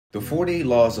The 48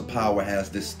 Laws of Power has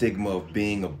this stigma of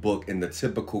being a book in the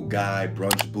typical guy,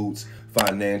 brunch boots,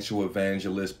 financial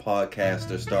evangelist,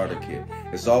 podcaster, starter kit.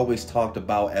 It's always talked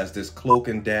about as this cloak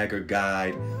and dagger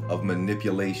guide of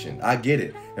manipulation. I get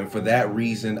it, and for that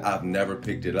reason, I've never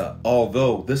picked it up.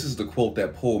 Although, this is the quote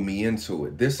that pulled me into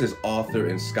it. This is author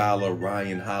and scholar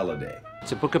Ryan Holiday.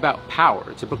 It's a book about power.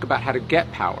 It's a book about how to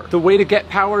get power. The way to get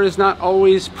power is not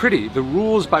always pretty. The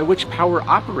rules by which power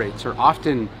operates are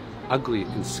often ugly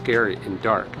and scary and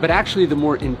dark. But actually, the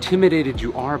more intimidated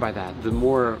you are by that, the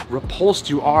more repulsed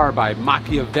you are by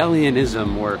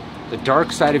Machiavellianism or the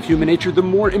dark side of human nature, the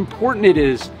more important it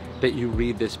is that you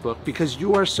read this book, because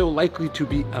you are so likely to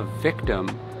be a victim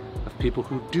of people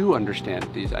who do understand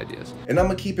these ideas. And I'm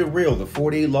gonna keep it real, the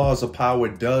 48 Laws of Power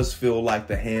does feel like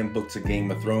the handbook to Game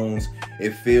of Thrones.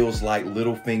 It feels like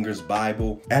Littlefinger's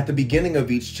Bible. At the beginning of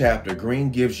each chapter,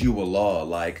 Green gives you a law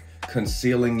like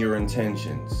concealing your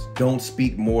intentions, don't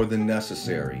speak more than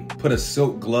necessary, put a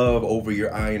silk glove over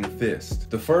your iron fist.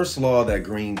 The first law that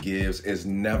Green gives is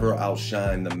never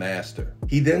outshine the master.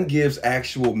 He then gives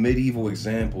actual medieval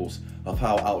examples of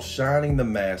how outshining the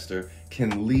master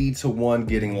can lead to one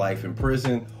getting life in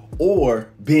prison or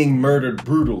being murdered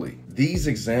brutally. These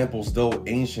examples, though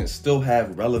ancient, still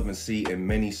have relevancy in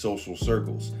many social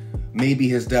circles. Maybe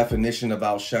his definition of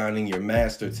outshining your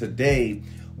master today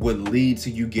would lead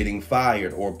to you getting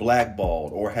fired or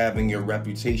blackballed or having your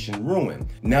reputation ruined.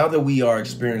 Now that we are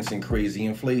experiencing crazy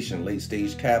inflation, late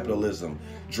stage capitalism,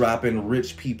 dropping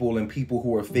rich people and people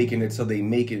who are faking it till they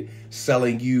make it,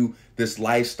 selling you this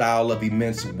lifestyle of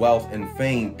immense wealth and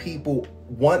fame, people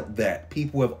want that.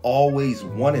 People have always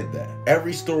wanted that.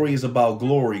 Every story is about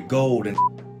glory, gold, and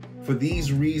for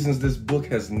these reasons, this book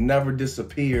has never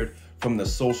disappeared from the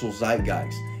social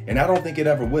zeitgeist. And I don't think it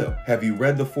ever will. Have you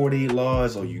read the 48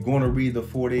 Laws? Are you going to read the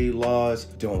 48 Laws?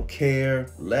 Don't care?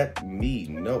 Let me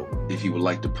know. If you would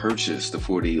like to purchase the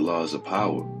 48 Laws of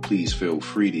Power, please feel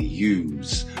free to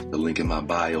use the link in my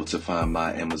bio to find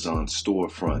my Amazon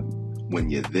storefront. When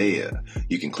you're there,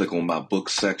 you can click on my book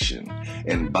section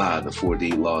and buy the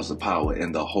 48 Laws of Power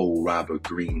and the whole Robert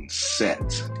Greene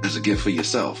set as a gift for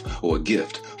yourself or a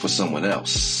gift for someone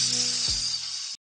else.